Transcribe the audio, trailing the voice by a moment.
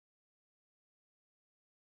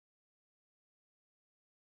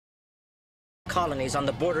colonies on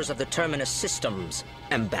the borders of the Terminus systems,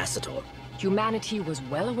 Ambassador. Humanity was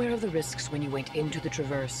well aware of the risks when you went into the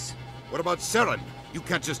Traverse. What about Saren? You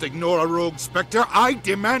can't just ignore a rogue Spectre. I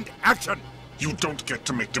demand action! You don't get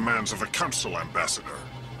to make demands of a council, Ambassador.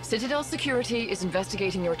 Citadel Security is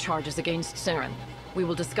investigating your charges against Saren. We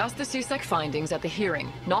will discuss the CSEC findings at the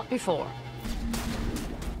hearing, not before.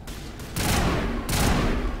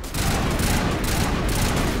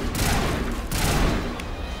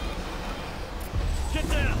 Get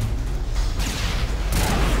down!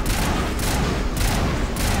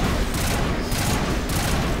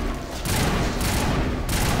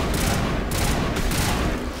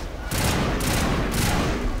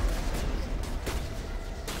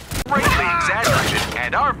 Greatly exaggerated,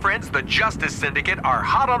 and our friends the Justice Syndicate are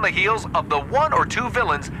hot on the heels of the one or two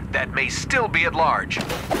villains that may still be at large.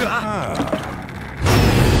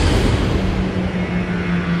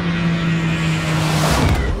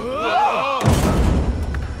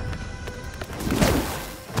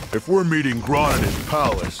 If we're meeting Grodd at his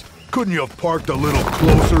palace, couldn't you have parked a little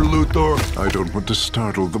closer, Luthor? I don't want to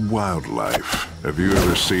startle the wildlife. Have you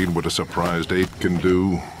ever seen what a surprised ape can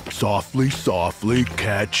do? Softly, softly,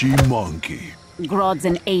 catchy monkey. Grodd's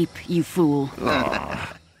an ape, you fool.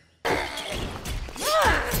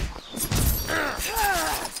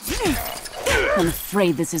 I'm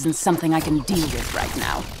afraid this isn't something I can deal with right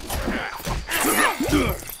now.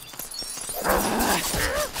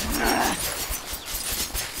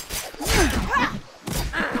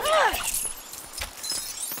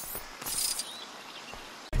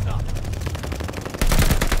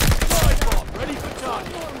 Ready for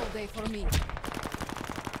target. Normal day for me.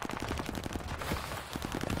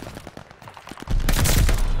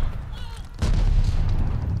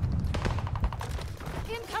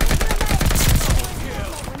 Incoming grenade!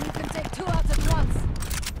 When you can take two out at once.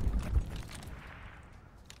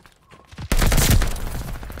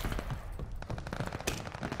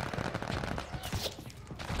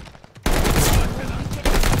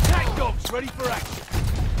 Tank dogs ready for action.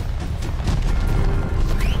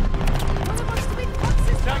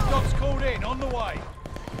 Tank dogs called in, on the way.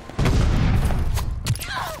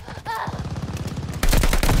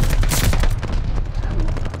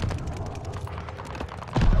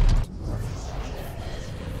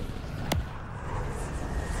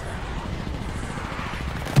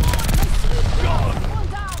 One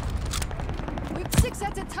down. We've 6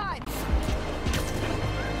 at a time.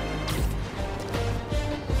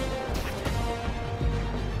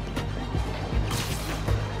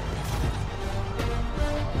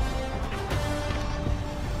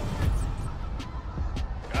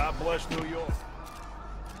 God bless New York.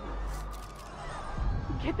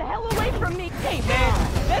 Get the hell away from me! Hey, man,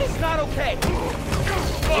 that is not okay.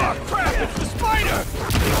 Oh, crap, it's the spider!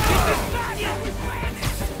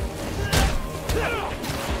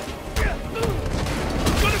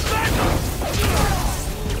 Gonna back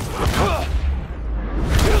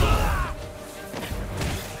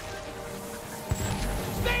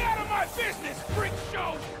Stay out of my business, freak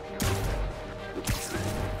show!